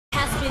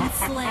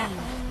slain.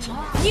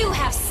 You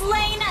have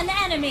slain an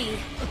enemy.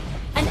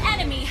 An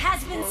enemy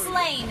has been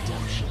slain.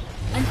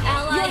 An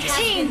ally has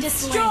been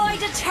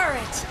destroyed a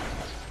turret.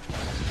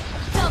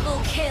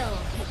 Double kill.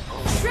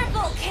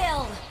 Triple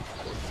kill.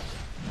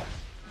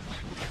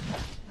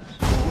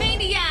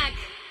 Maniac.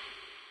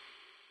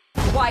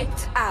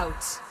 Wiped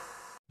out.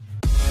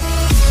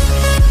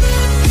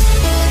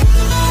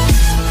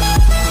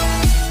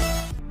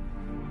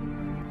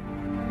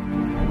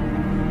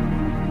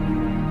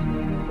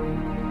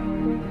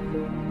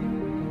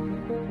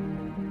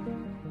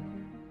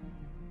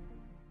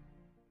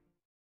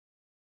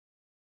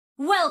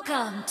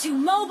 Welcome to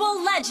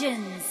Mobile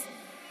Legends!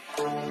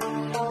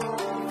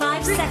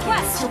 5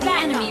 seconds till the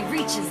enemy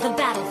reaches the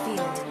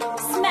battlefield.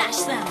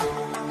 Smash them!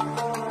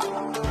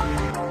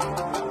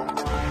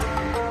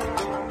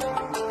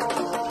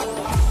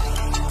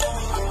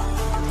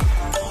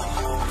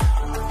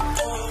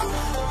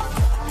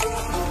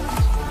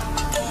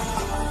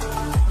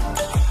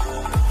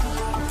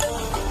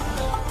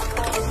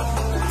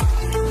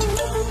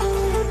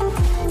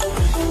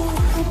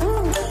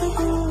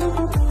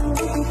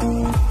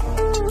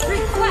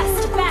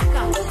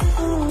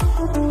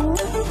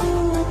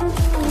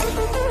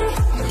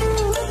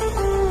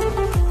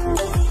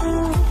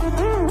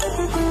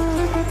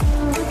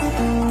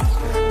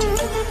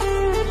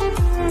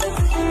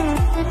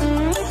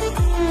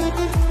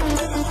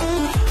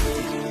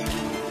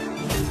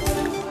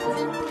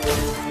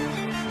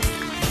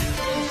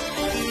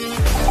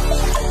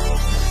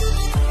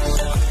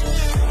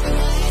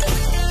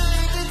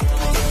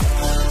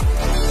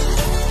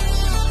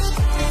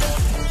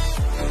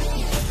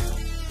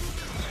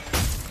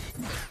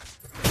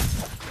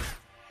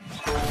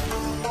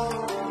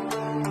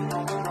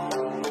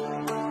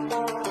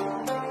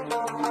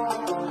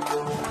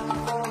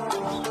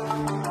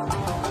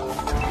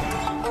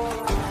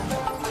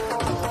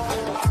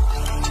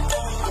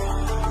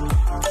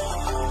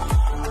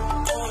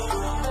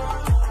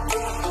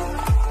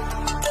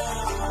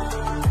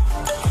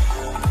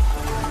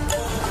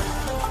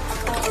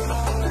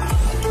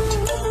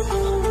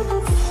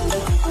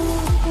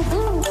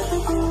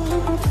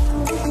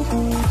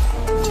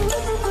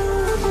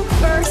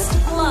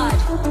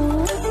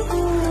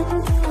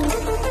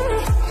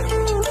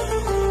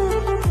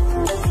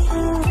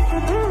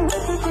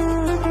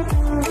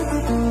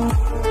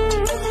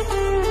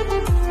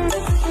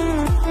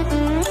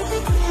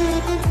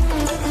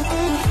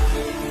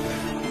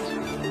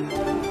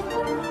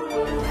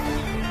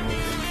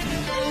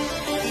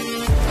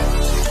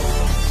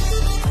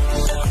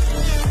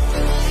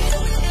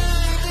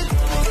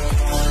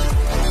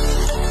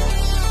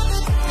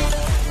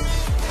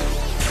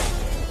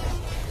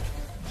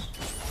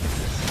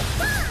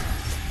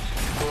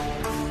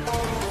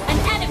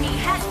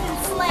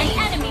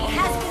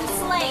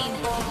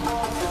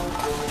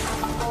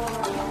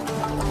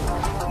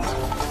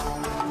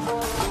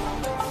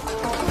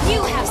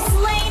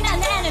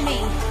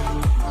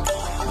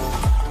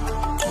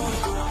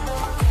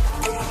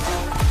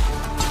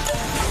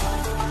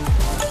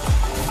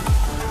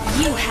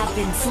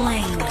 Been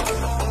slain.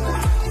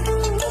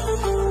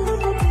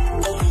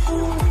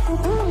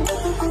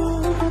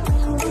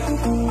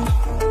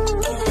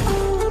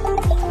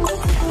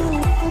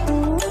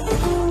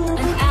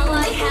 An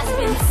ally has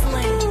been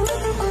slain.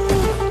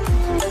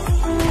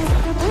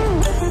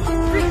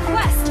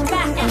 Request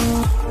backup.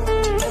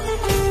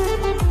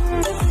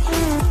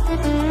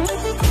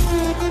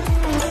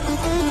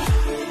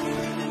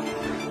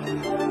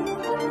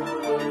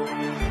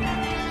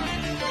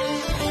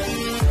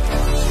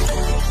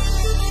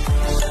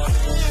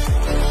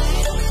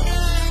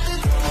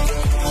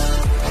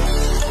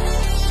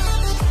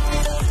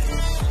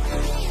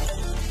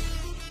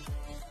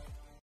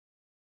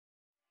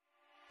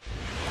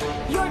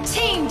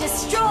 Team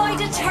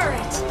destroyed a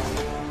turret!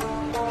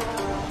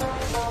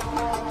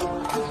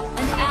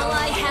 An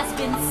ally has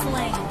been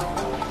slain.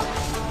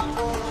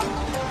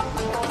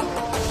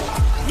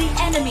 The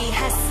enemy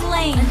has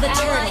slain the turret.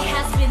 An ally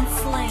has been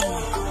slain.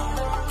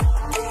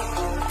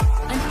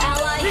 An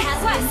ally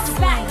has been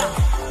slain.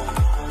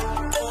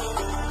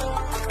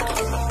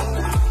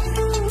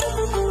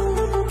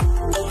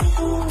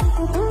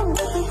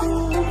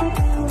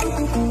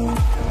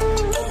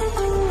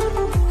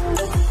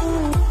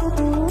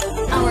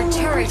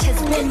 It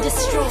has been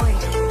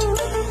destroyed.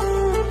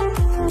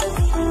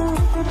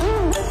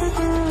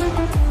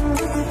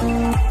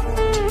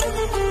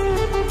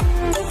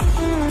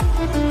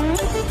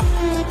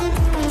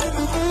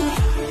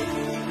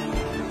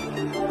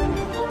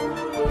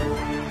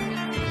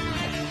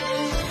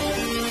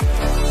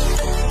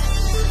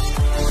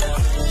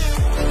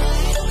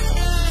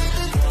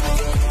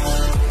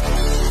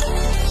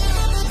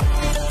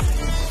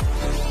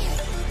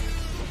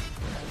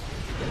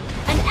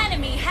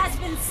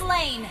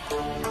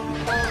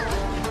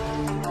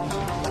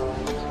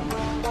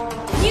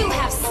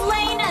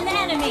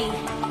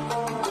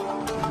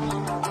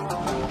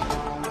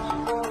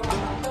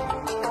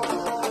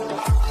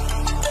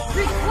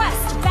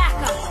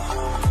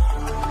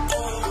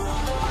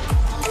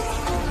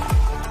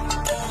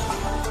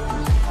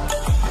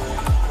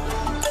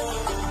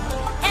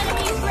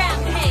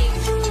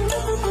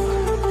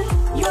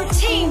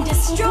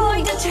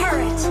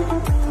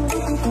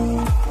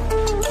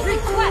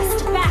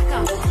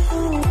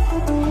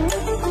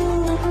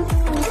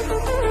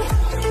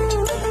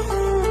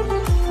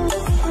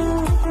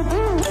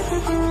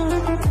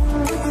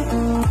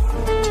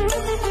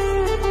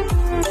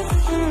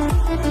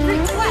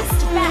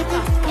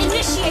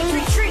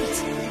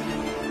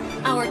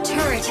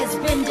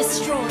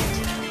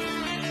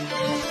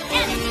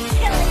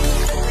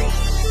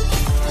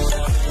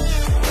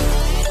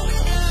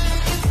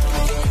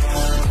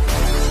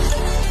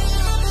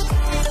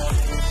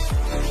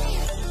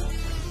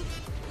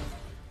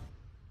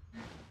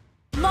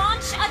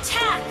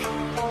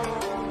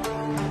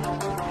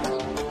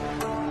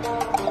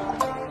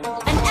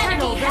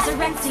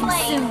 Resurrecting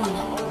soon.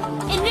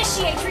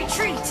 Initiate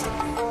retreat.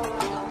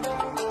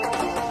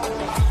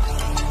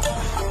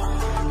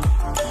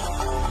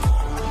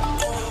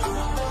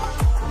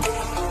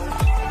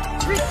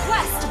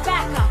 Request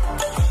backup.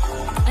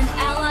 An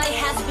ally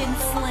has been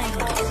slain.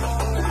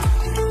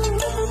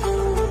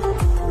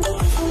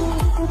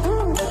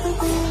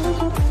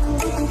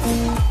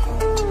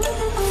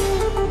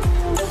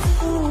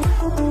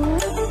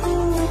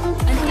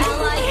 An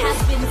ally has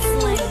been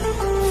slain.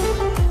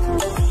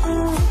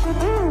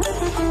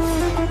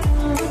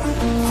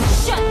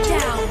 Shut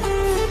down.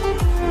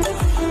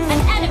 An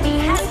enemy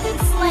has been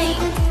slain.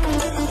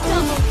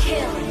 Double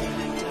kill.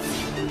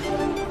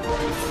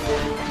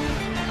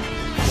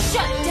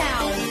 Shut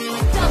down.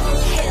 Double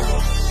kill.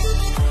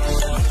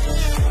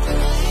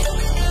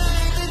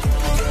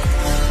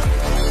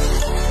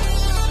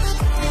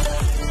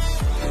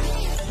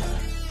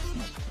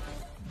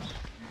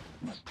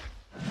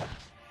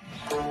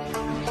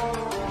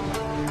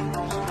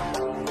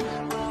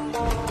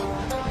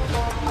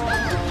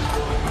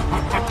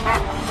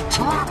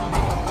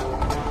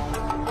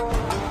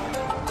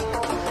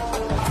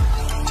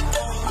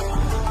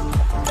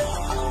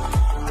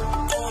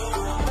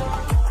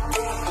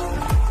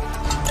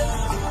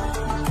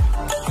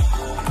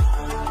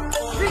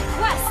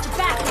 Request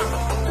backup.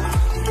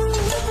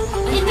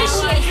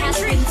 Initiate has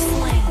been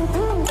slain.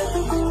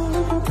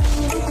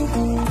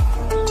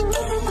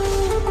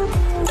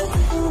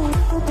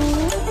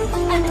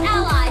 An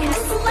ally has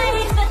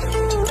slain the...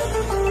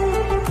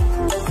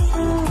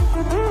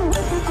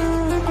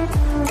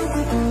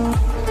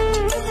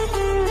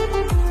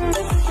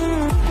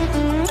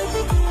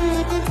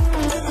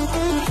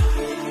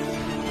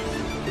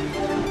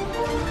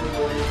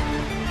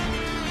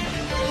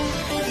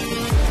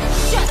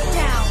 Shut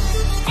down.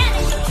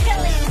 Enemy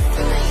killing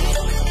spree.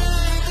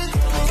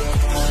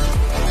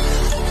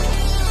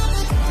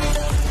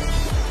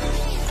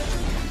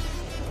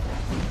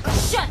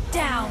 Shut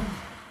down.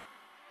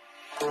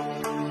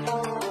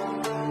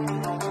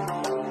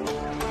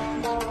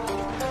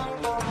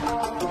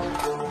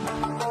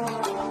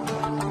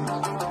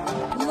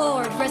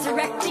 Lord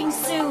resurrecting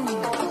soon.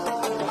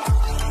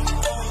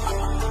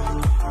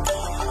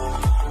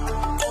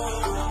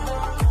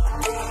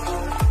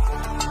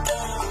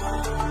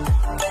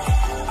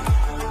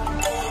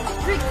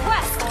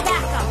 Request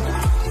backup.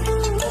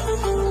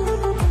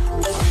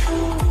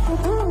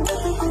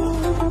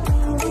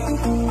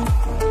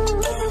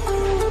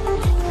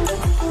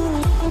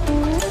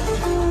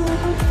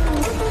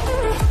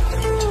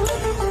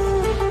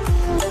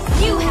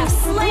 You have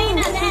slain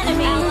an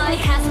enemy. Ally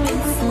has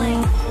been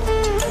slain.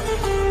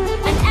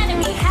 An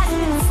enemy has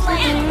been slain.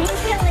 Enemy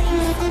killing.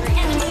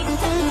 Enemy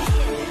double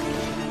kill.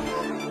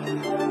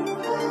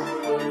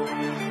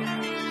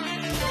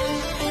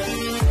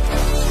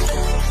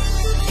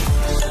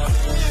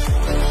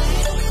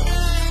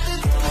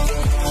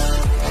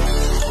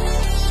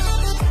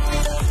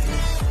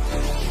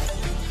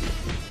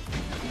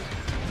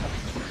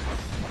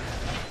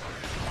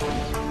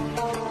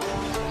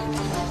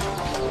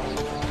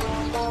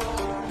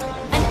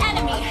 An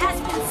enemy has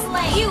been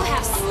slain. You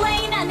have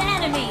slain an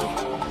enemy.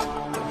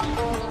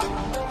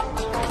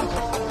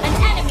 An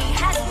enemy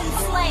has been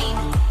slain.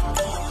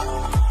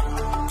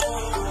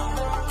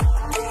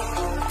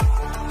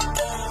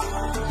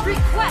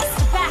 Request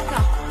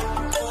backup.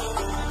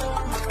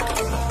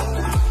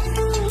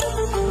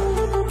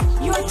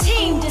 Your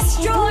team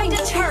destroyed a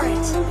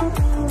turret.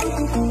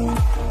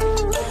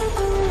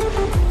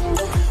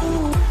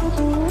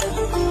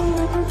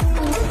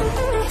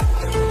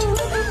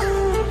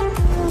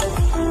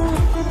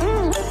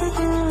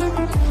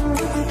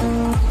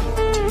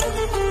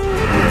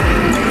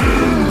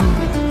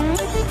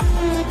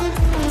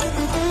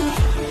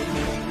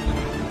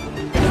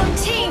 Your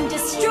team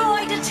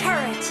destroyed a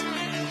turret.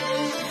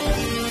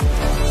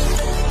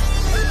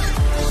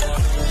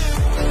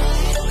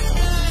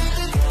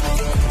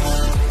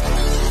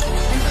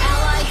 An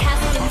ally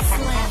has been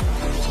slain.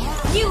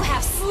 You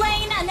have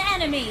slain an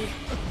enemy.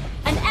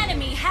 An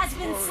enemy has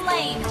been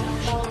slain.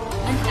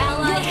 An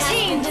ally has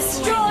been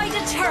destroyed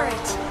a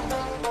turret.